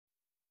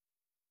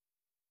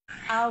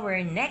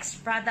Our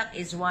next product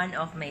is one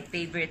of my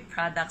favorite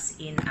products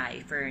in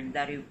iFern,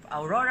 the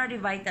Aurora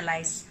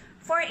Revitalized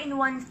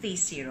 4-in-1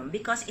 Face Serum,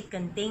 because it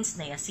contains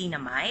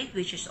niacinamide,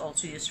 which is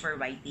also used for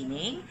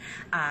whitening.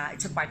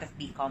 It's a part of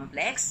B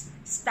complex,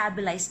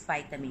 stabilized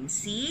vitamin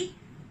C,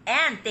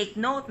 and take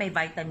note, may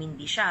vitamin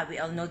D siya.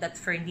 We all know that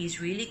Fern D is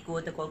really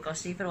good. The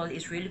cholecalciferol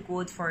is really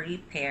good for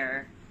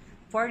repair.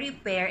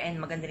 And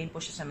maganda rin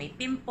po siya sa may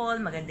pimple,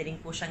 maganda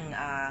rin po siyang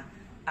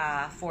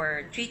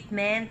for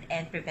treatment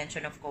and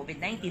prevention of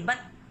COVID-19.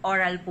 But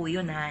oral po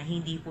yun ha,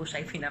 hindi po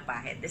siya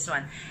pinapahid. This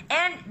one.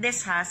 And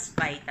this has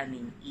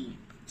vitamin E.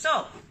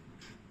 So,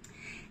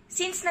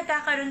 since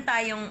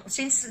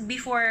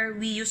before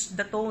we use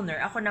the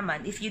toner, ako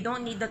naman, if you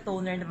don't need the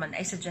toner naman,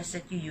 I suggest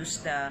that you use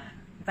the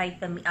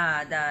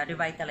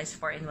Revitalized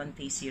 4-in-1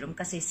 Face Serum,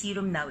 kasi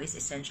serum now is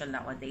essential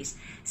nowadays.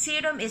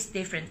 Serum is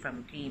different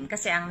from cream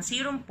kasi ang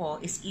serum po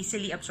is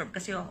easily absorbed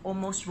kasi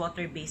almost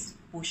water-based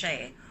po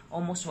siya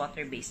almost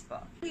water-based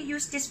po. We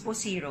use this po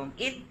serum,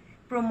 it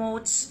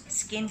promotes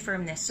skin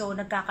firmness. So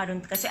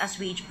nagkakaroon, kasi as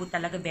we age po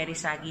talaga very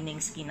saggy na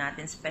yung skin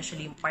natin,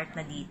 especially yung part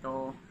na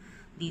dito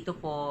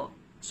po.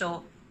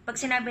 So pag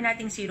sinabi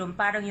nating serum,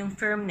 parang yung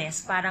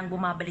firmness, parang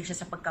bumabalik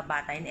siya sa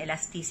pagkabata, and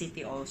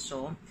elasticity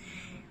also.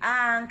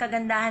 Ang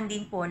kagandahan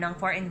din po ng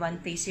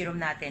 4-in-1 Face Serum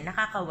natin,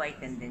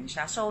 nakaka-whiten din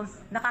siya. So,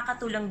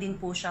 nakakatulong din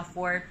po siya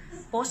for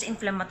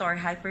post-inflammatory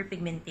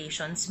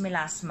hyperpigmentations,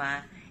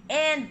 melasma,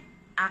 and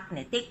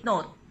acne. Take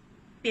note,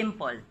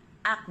 pimple,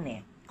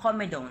 acne,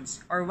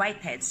 comedones, or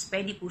whiteheads,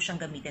 pwede po siyang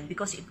gamitin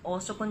because it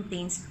also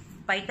contains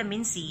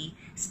vitamin C,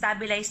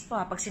 stabilized po.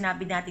 Pag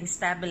sinabi nating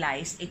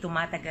stabilized,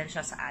 tumatagal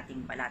siya sa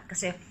ating balat.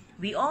 Kasi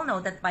we all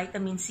know that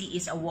vitamin C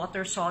is a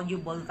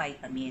water-soluble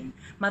vitamin.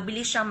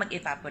 Mabilis siyang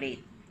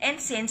mag-evaporate. And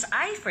since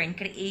iFern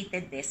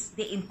created this,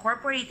 they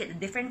incorporated a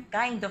different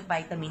kind of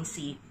vitamin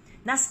C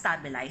na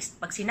stabilized.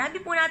 Pag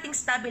sinabi po nating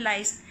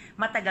stabilized,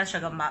 matagal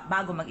siya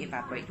bago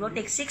mag-evaporate. It will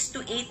take 6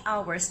 to 8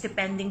 hours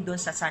depending dun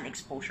sa sun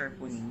exposure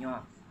po ninyo.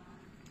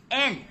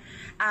 And,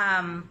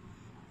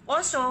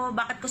 also,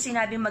 bakit ko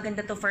sinabi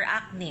maganda to for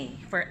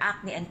acne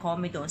and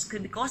comedones?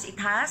 Because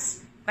it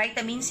has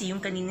vitamin C,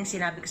 yung kaninang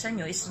sinabi ko sa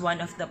inyo, is one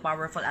of the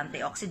powerful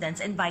antioxidants,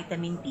 and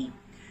vitamin B.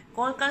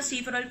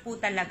 Cholecalciferol po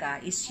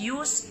talaga is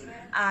used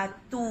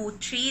to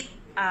treat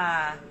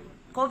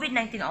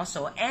COVID-19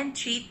 also and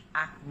treat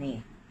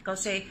acne.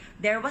 Kasi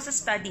there was a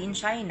study in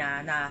China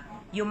na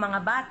yung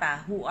mga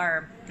bata who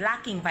are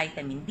lacking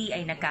vitamin D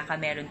ay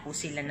nagkakameron po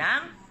sila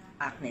ng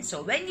acne.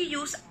 So when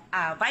you use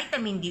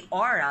vitamin D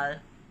oral,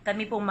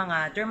 kami pong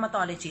mga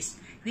dermatologists,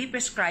 we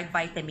prescribe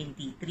vitamin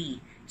D3.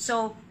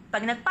 So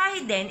pag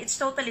nagpahid din, it's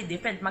totally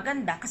different.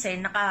 Maganda kasi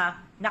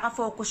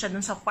naka-focus siya dun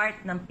sa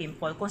part ng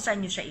pimple kung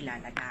saan nyo siya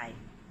ilalagay.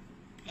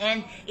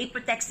 And it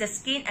protects the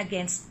skin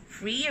against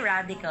free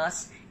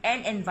radicals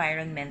and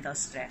environmental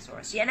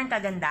stressors. Yan ang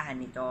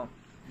kagandahan nito.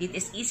 It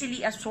is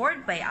easily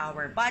absorbed by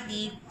our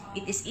body.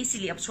 It is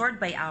easily absorbed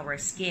by our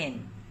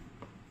skin.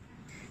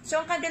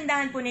 So, ang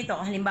kagandahan po nito,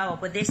 halimbawa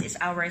po, this is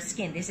our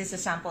skin. This is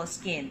a sample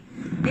skin.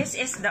 This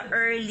is the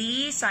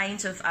early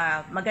signs of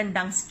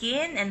magandang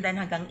skin and then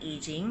hanggang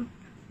aging.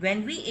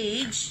 When we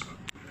age,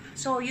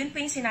 so yun po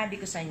yung sinabi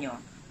ko sa inyo.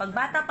 Pag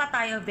bata pa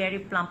tayo,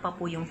 very plump pa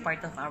po yung part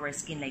of our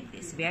skin like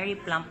this. Very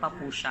plump pa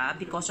po siya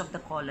because of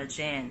the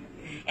collagen.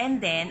 And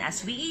then,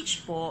 as we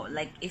age po,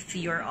 like if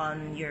you're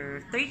on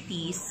your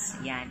 30s,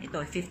 yan,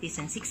 ito,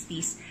 50s and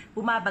 60s,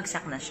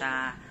 bumabagsak na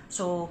siya.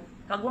 So,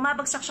 pag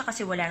bumabagsak siya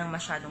kasi wala nang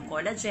masyadong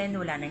collagen,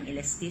 wala nang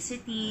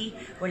elasticity,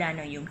 wala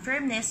nang yung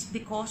firmness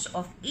because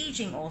of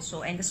aging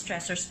also and the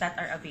stressors that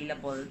are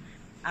available.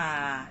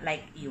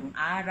 Like yung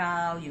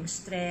araw, yung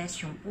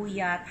stress, yung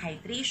puyat,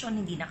 hydration,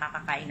 hindi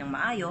nakakakain ng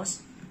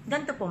maayos,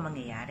 ganito po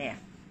mangyayari.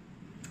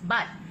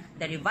 But,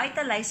 the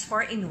Revitalized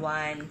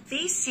 4-in-1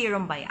 Face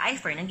Serum by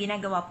iFern, ang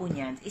ginagawa po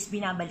niyan is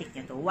binabalik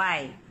niya to.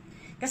 Why?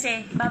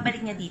 Kasi,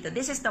 babalik niya dito.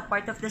 This is the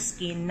part of the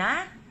skin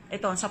na,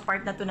 ito, sa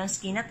part na to ng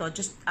skin na to,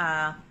 just,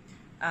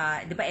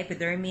 di ba,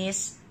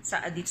 epidermis,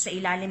 dito sa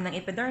ilalim ng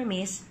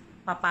epidermis,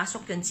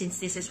 papasok yun since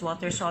this is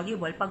water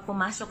soluble. Pag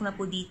pumasok na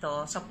po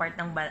dito sa part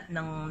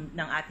ng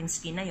ating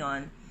skin na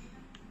yon,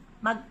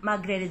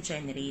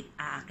 magre-regenerate,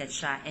 aakyat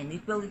siya, and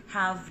it will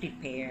have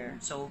repair.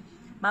 So,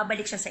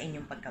 babalik siya sa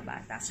inyong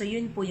pagkabata. So,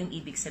 yun po yung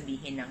ibig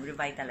sabihin ng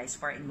Revitalized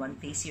 4-in-1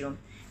 Face Serum.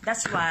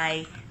 That's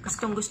why,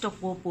 gustong-gusto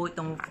po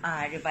itong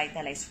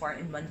Revitalized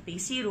 4-in-1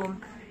 Face Serum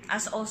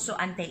as also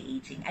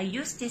anti-aging. I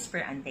use this for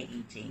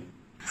anti-aging.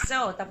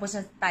 So, tapos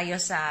na tayo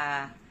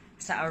sa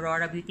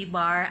Aurora Beauty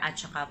Bar at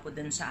saka po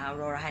dun sa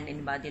Aurora Hand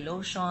and Body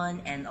Lotion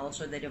and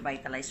also the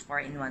Revitalized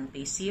 4-in-1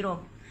 Face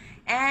Serum.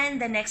 And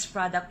the next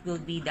product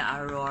will be the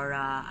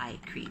Aurora Eye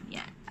Cream.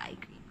 Yan, eye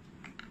cream.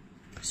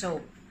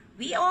 So,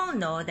 we all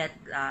know that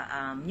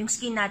yung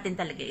skin natin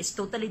talaga is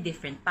totally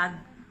different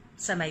pag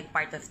sa may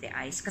part of the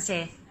eyes.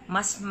 Kasi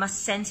mas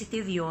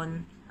sensitive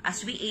yun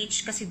as we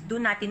age kasi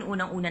dun natin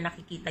unang-una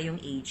nakikita yung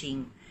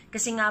aging.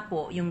 Kasi nga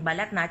po, yung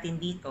balat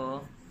natin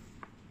dito,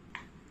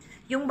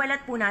 yung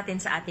balat po natin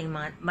sa ating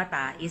mga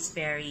mata is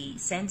very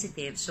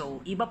sensitive.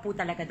 So, iba po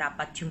talaga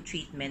dapat yung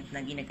treatment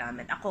na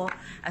ginagamit. Ako,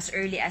 as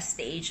early as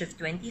the age of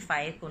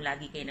 25, kung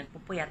lagi kayo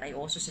nagpupuyat, I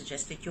also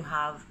suggest that you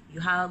have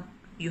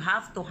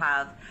to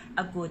have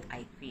a good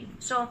eye cream.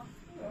 So,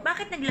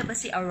 bakit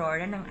naglabas si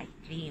Aurora ng eye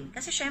cream?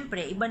 Kasi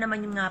syempre, iba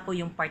naman yung nga po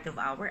yung part of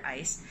our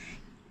eyes.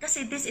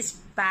 Kasi this is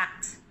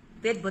packed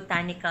with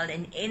botanical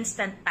and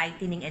instant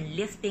tightening and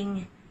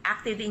lifting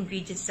active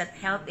ingredients that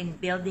help in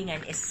building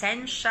an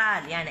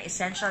essential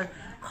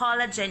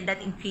collagen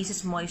that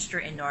increases moisture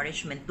and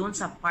nourishment dun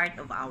sa part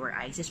of our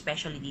eyes,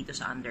 especially dito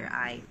sa under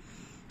eye.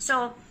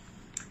 So,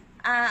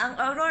 ang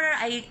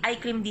Aurora eye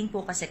cream din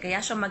po kasi kaya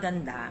siya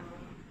maganda.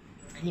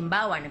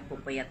 Halimbawa,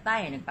 nagpupuyat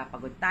tayo,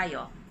 nagpapagod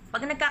tayo.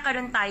 Pag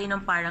nagkakaroon tayo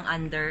ng parang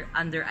under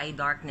eye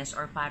darkness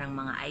or parang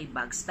mga eye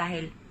bags,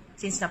 dahil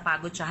since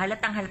napagod siya,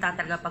 halatang halata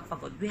talaga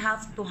pagpagod, we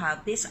have to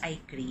have this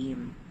eye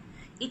cream.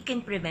 It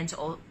can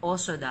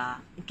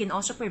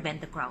also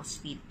prevent the crow's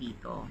feet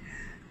dito.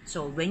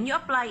 So when you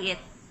apply it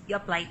 2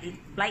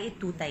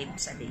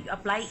 times a day. You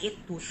apply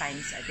it 2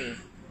 times a day.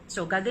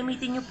 So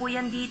gagamitin niyo po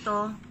yan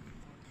dito.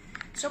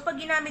 So pag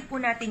ginamit po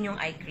natin yung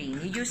eye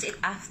cream, you use it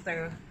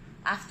after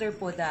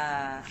po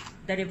the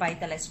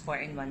Revitalized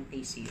 4-in-1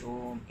 Face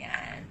Serum.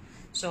 Yan.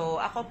 So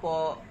ako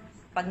po,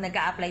 pag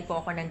nag-a-apply po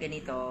ako ng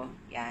ganito,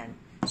 yan.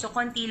 So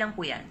konti lang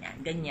po yan. Yan.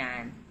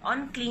 Ganyan.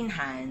 On clean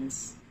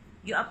hands,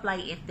 you apply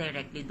it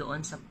directly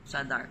doon sa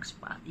dark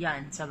spot.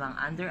 Yan, sa bang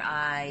under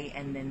eye,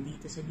 and then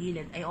dito sa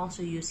gilid. I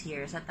also use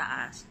here sa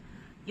taas.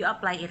 You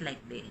apply it like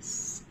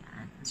this.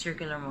 Yan,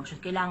 circular motion.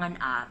 Kailangan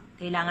up.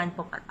 Kailangan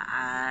po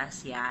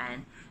pataas.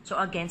 Yan.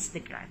 So, against the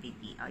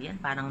gravity. O,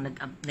 yan, parang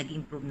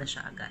nag-improve na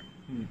siya agad.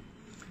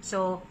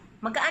 So,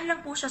 magaan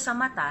lang po siya sa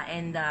mata,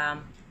 and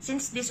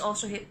since this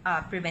also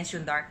prevents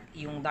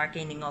yung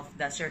darkening of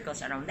the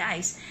circles around the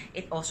eyes,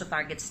 it also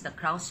targets the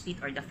crow's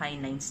feet or the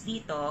fine lines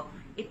dito.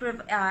 It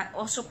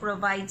also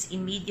provides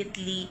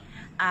immediately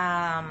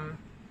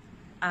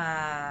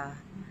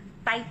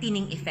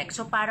tightening effect.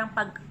 So parang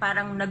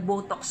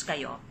nag-botox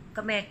kayo.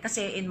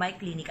 Kasi in my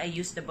clinic, I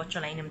use the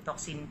botulinum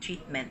toxin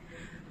treatment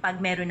pag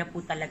meron na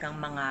po talagang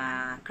mga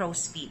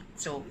crow's feet.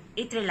 So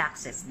it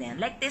relaxes them.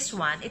 Like this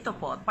one, ito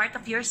po, part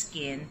of your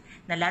skin,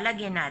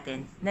 nalalagyan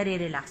natin,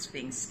 nare-relax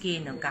po yung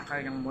skin,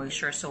 nagkakaroon ng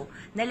moisture. So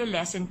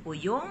nalilesen po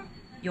yung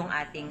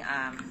ating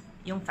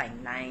yung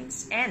fine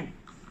lines. And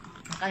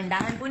ang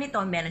kagandahan po nito,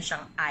 meron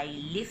siyang eye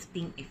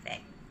lifting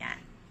effect.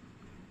 Yan.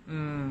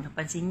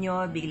 Napansin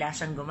nyo, bigla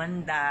siyang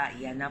gumanda.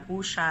 Yan na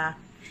po siya.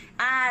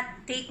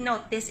 At take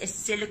note, this is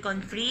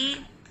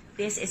silicone-free.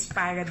 This is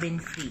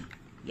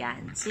paraben-free.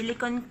 Yan.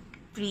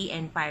 Silicone-free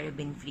and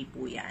paraben-free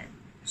po yan.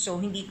 So,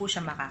 hindi po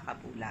siya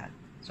makakabulag.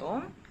 So,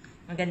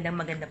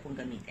 maganda pong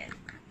gamitin.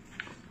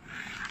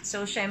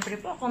 So, syempre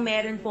po, kung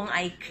meron pong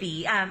eye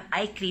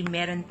cream,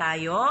 meron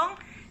tayong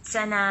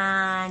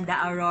the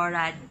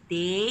Aurora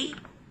Day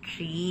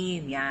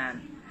Cream. Yan.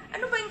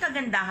 Ano ba yung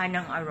kagandahan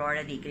ng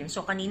Aurora Day Cream?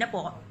 So, kanina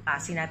po,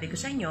 sinabi ko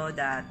sa inyo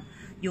that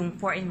yung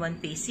 4-in-1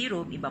 Face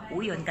Serum, iba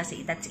po yun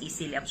kasi that's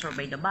easily absorbed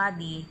by the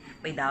body,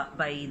 by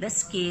the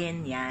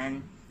skin,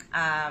 yan.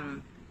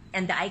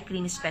 And the eye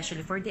cream,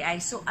 especially for the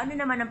eyes. So, ano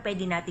naman ang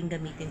pwede natin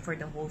gamitin for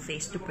the whole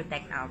face to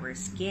protect our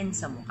skin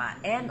sa mukha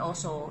and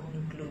also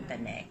include the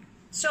neck.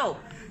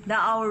 So, the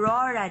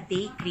Aurora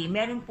Day Cream,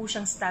 meron po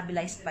siyang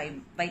stabilized by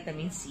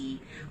vitamin C.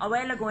 A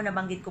while ago,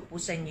 nabanggit ko po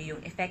sa inyo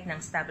yung effect ng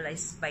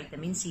stabilized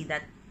vitamin C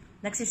that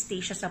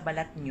nagsistay siya sa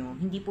balat nyo.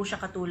 Hindi po siya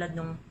katulad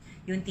nung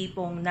yung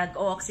tipong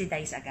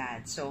nag-oxidize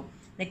agad. So,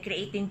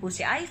 nag-create din po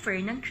si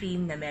iFer ng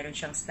cream na meron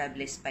siyang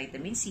stabilized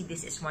vitamin C.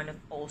 This is one of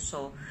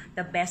also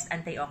the best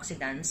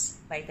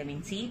antioxidants,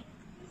 vitamin C.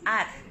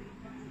 At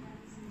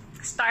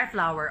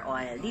starflower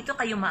oil. Dito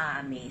kayo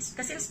ma-amaze.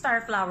 Kasi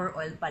starflower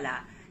oil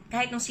pala,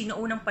 kahit nung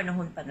sinuunang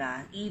panahon pa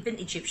nga, even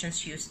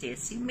Egyptians used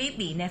this.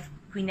 Maybe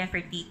Queen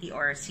Nefertiti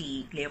or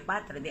si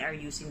Cleopatra, they are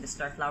using the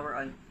starflower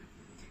oil.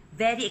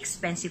 Very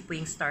expensive po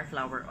yung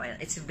starflower oil.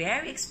 It's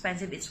very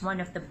expensive. It's one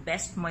of the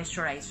best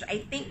moisturizers.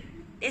 I think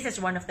this is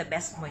one of the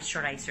best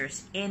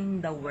moisturizers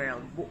in the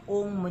world.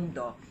 Buong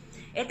mundo.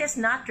 It is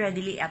not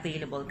readily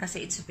available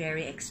kasi it's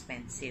very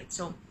expensive.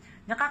 So,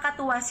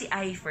 nakakatuwa si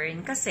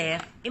iFern kasi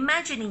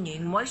imagine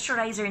niyo yung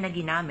moisturizer na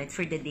ginamit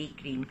for the day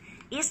cream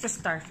is the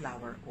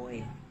starflower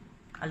oil.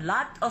 A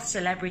lot of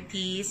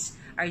celebrities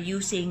are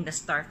using the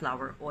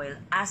starflower oil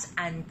as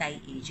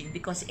anti-aging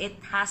because it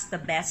has the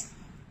best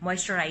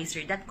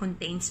moisturizer that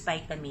contains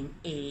vitamin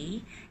A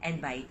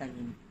and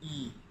vitamin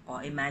E.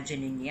 O,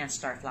 imagine niyo yan,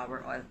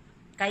 starflower oil.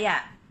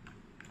 Kaya,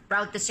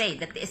 proud to say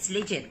that it's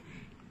legit.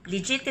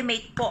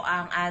 Legitimate po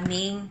ang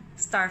aming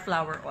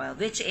starflower oil,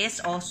 which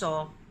is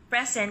also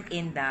present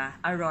in the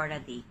Aurora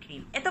Day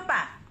Cream. Ito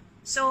pa.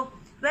 So,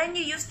 when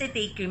you use the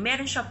day cream,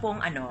 meron siya pong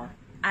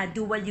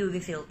dual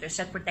UV filters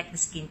that protect the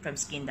skin from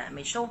skin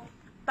damage. So,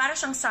 para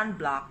siyang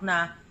sunblock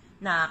na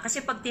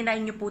kasi pag tinay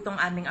nyo po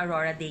itong aming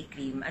Aurora Day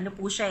Cream, ano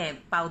po siya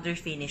powder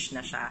finish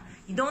na siya.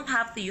 You don't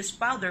have to use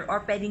powder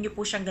or pwede nyo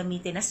po siyang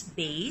gamitin as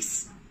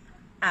base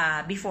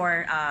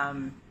before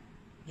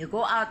you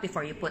go out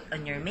before you put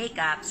on your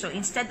makeup. So,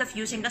 instead of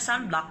using the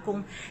sunblock,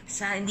 kung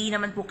hindi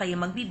naman po kayo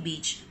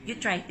magbe-beach, you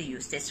try to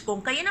use this. Kung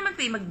kayo naman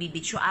po yung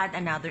magbe-beach, you add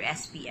another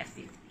SPF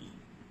 50.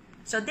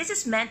 So, this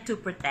is meant to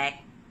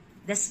protect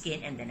the skin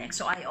and the neck.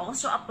 So, I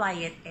also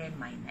apply it in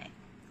my neck.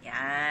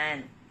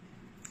 Yan.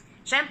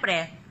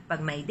 Siyempre,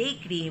 pag may day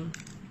cream,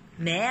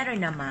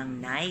 meron namang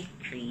night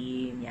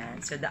cream.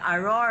 Yan. So, the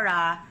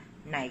Aurora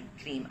night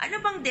cream. Ano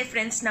bang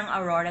difference ng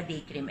Aurora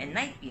day cream and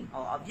night cream?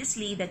 Oh,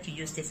 obviously that you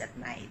use this at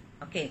night.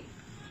 Okay.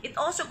 It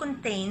also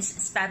contains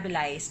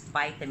stabilized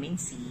vitamin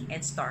C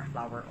and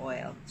starflower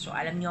oil. So,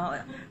 alam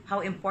nyo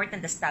how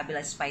important the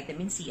stabilized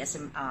vitamin C as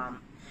an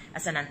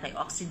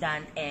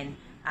antioxidant, and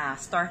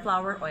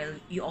starflower oil,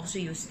 you also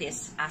use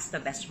this as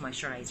the best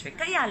moisturizer.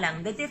 Kaya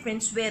lang, the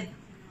difference with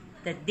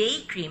the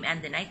day cream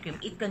and the night cream,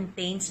 it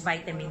contains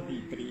vitamin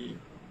D3.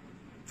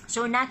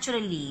 So,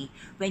 naturally,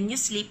 when you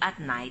sleep at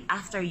night,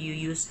 after you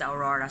use the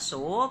Aurora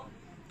soap,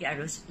 you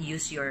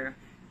use your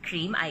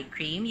cream, eye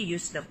cream, you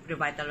use the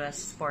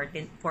Revitalized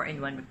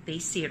 4-in-1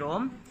 face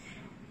serum,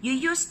 you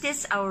use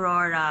this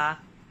Aurora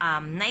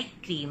night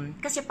cream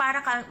kasi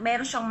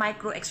meron siyang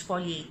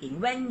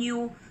micro-exfoliating. When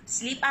you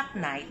sleep at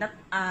night,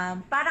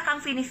 para kang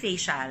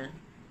fini-facial.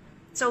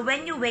 So,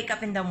 when you wake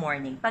up in the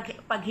morning,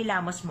 pag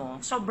hilamos mo,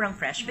 sobrang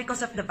fresh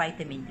because of the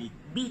vitamin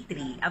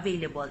B3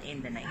 available in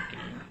the night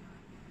cream.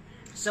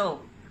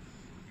 So,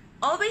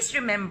 always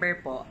remember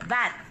po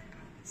that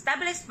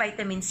stabilized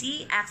vitamin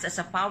C acts as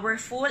a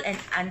powerful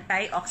and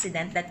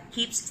antioxidant that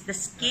keeps the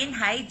skin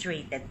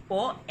hydrated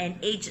po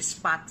and age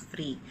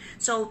spot-free.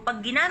 So,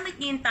 pag ginamit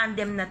niyo yung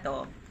tandem na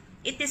to,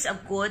 it is a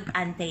good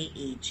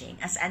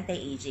anti-aging. As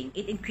anti-aging,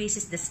 it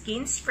increases the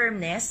skin's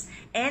firmness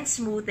and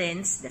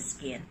smoothens the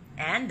skin.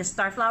 And the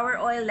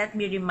starflower oil, let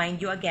me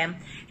remind you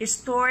again,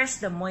 restores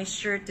the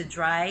moisture to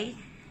dry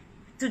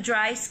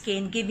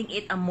skin, giving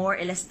it a more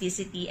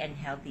elasticity and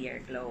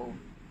healthier glow.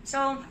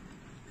 So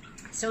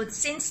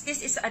since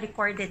this is a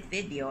recorded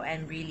video,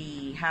 I'm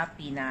really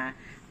happy na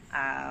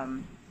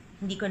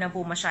hindi ko na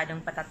po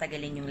masyadong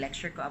patatagalin yung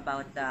lecture ko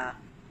about the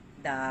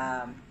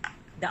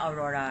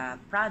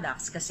Aurora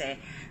products, kasi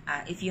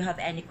if you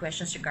have any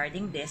questions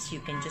regarding this,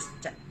 you can just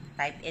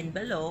type in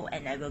below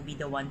and I will be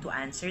the one to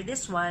answer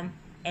this one.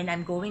 And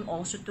I'm going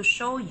also to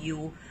show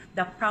you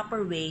the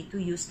proper way to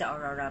use the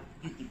Aurora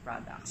beauty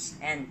products.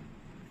 And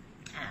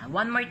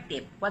one more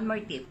tip,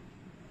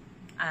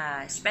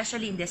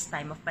 especially in this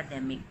time of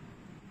pandemic,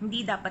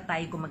 hindi dapat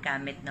tayo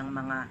gumagamit ng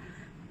mga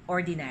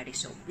ordinary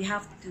soap. We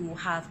have to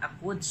have a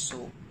good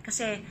soap.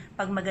 Kasi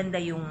pag maganda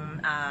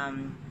yung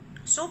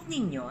soap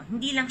ninyo,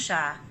 hindi lang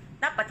siya,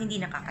 dapat hindi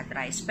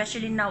nakaka-dry.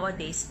 Especially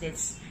nowadays,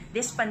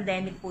 this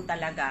pandemic po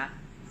talaga,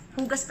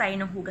 hugas tayo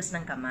ng hugas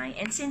ng kamay.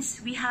 And since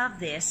we have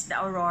this, the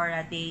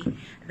Aurora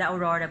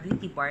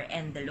Beauty Bar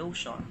and the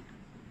lotion,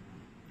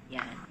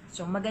 yan.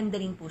 So, maganda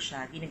rin po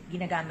siya.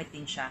 Ginagamit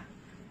din siya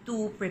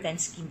to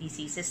prevent skin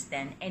diseases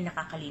din, and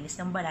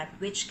nakakalinis ng balat,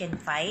 which can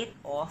fight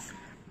off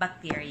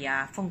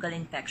bacteria, fungal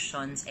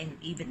infections, and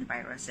even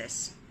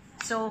viruses.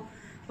 So,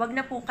 wag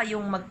na po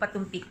kayong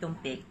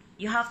magpatumpik-tumpik.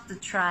 You have to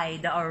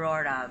try the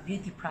Aurora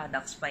beauty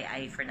products by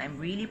iFern. I'm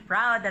really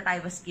proud that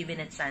I was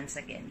given a chance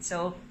again.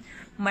 So,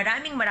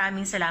 maraming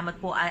salamat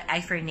po,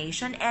 iFern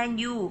Nation, and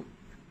you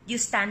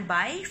stand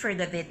by for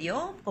the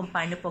video kung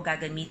paano po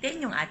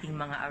gagamitin yung ating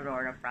mga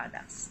Aurora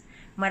products.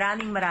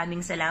 Maraming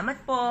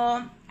salamat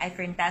po.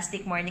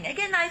 iFerntastic morning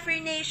again,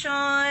 iFern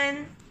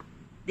Nation.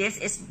 This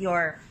is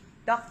your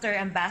Dr.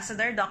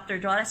 Ambassador,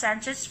 Dr. Drolah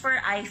Sanchez for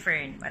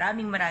iFern.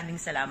 Maraming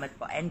salamat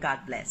po, and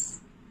God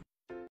bless.